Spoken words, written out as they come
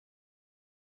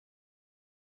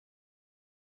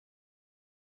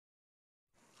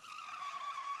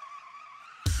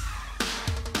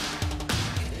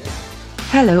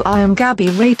Hello, I am Gabby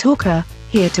Ray Talker,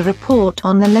 here to report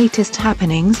on the latest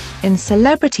happenings in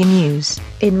celebrity news.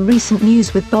 In recent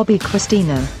news with Bobbi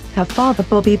Kristina, her father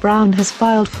Bobby Brown has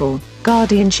filed for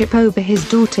guardianship over his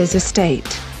daughter's estate.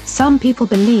 Some people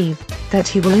believe that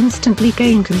he will instantly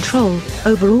gain control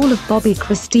over all of Bobbi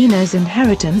Kristina's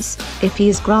inheritance if he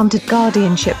is granted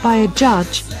guardianship by a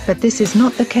judge, but this is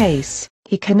not the case.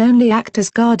 He can only act as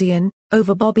guardian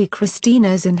over Bobbi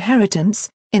Kristina's inheritance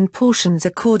in portions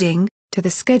according to the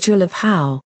schedule of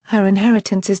how her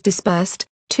inheritance is dispersed.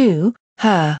 To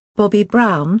her, Bobby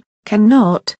Brown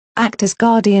cannot act as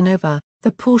guardian over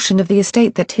the portion of the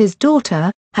estate that his daughter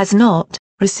has not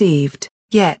received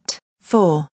yet.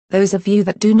 For those of you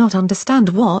that do not understand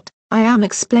what I am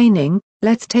explaining,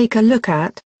 let's take a look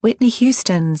at Whitney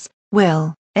Houston's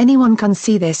will. Anyone can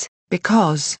see this,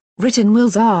 because written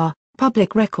wills are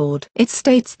public record. It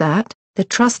states that the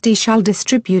trustee shall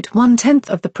distribute 1/10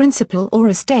 of the principal or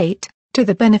estate to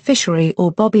the beneficiary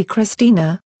or Bobbi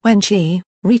Kristina when she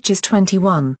reaches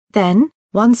 21. Then,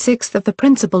 1/6 of the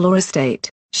principal or estate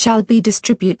shall be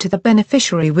distributed to the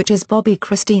beneficiary, which is Bobbi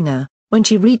Kristina, when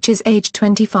she reaches age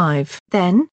 25.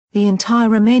 Then, the entire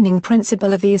remaining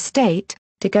principal of the estate,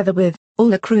 together with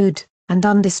all accrued and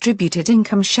undistributed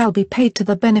income, shall be paid to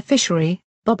the beneficiary,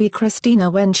 Bobbi Kristina,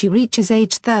 when she reaches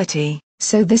age 30.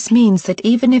 So this means that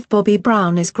even if Bobby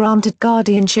Brown is granted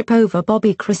guardianship over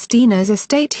Bobbi Kristina's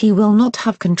estate, he will not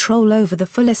have control over the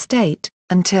full estate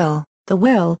until the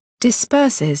will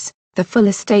disperses the full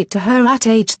estate to her at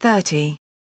age 30.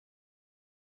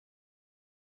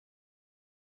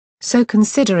 So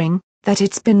considering that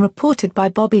it's been reported by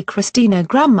Bobbi Kristina's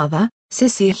grandmother,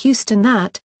 Cissy Houston,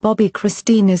 that Bobbi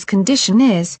Kristina's condition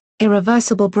is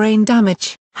irreversible brain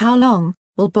damage, how long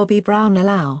will Bobby Brown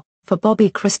allow for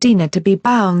Bobbi Kristina to be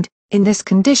bound in this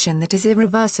condition that is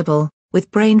irreversible,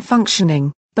 with brain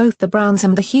functioning? Both the Browns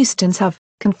and the Houstons have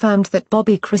confirmed that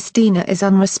Bobbi Kristina is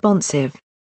unresponsive.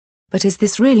 But is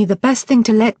this really the best thing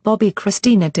to let Bobbi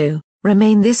Kristina do,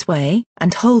 remain this way,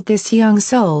 and hold this young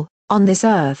soul on this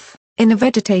earth in a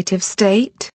vegetative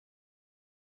state?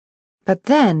 But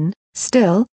then,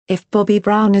 still, if Bobby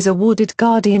Brown is awarded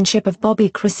guardianship of Bobbi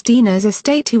Kristina's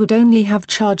estate, he would only have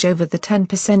charge over the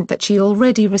 10% that she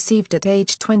already received at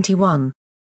age 21.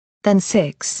 Then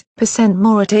 6%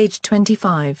 more at age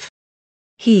 25.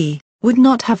 He would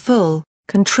not have full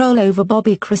control over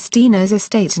Bobbi Kristina's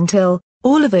estate until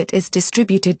all of it is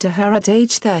distributed to her at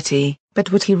age 30.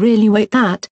 But would he really wait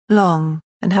that long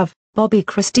and have Bobbi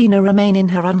Kristina remain in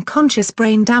her unconscious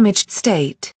brain-damaged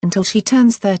state until she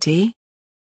turns 30?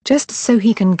 Just so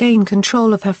he can gain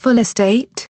control of her full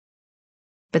estate?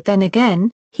 But then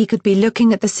again, he could be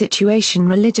looking at the situation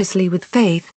religiously with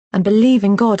faith, and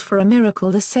believing God for a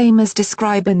miracle the same as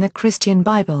described in the Christian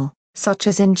Bible, such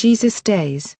as in Jesus'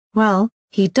 days. Well,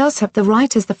 he does have the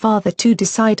right as the father to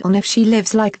decide on if she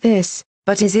lives like this,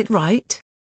 but is it right?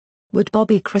 Would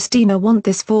Bobbi Kristina want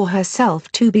this for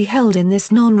herself, to be held in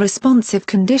this non-responsive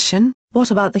condition? What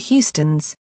about the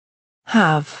Houstons?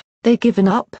 Have they given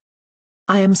up?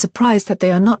 I am surprised that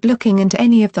they are not looking into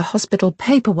any of the hospital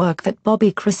paperwork that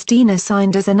Bobbi Kristina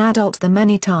signed as an adult, the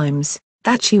many times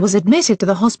that she was admitted to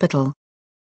the hospital.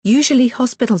 Usually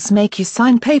hospitals make you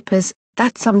sign papers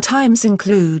that sometimes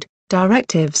include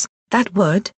directives that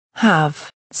would have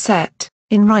set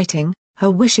in writing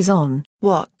her wishes on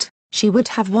what she would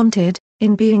have wanted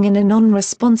in being in a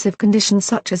non-responsive condition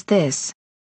such as this.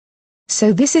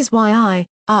 So this is why I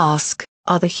ask,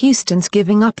 are the Houstons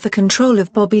giving up the control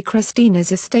of Bobbi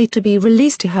Kristina's estate to be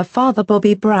released to her father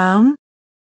Bobby Brown?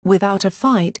 Without a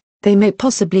fight, they may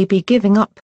possibly be giving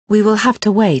up. We will have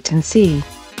to wait and see.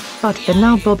 But for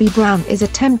now, Bobby Brown is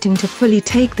attempting to fully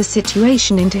take the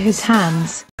situation into his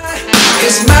hands.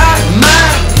 It's my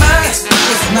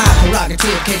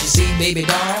prerogative, can't you see, baby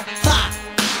doll?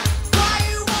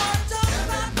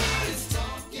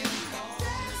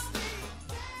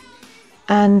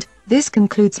 And this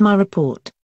concludes my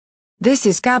report. This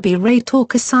is Gabby Ray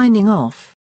Talker signing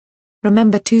off.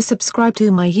 Remember to subscribe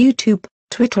to my YouTube,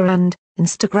 Twitter and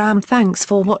Instagram. Thanks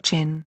for watching.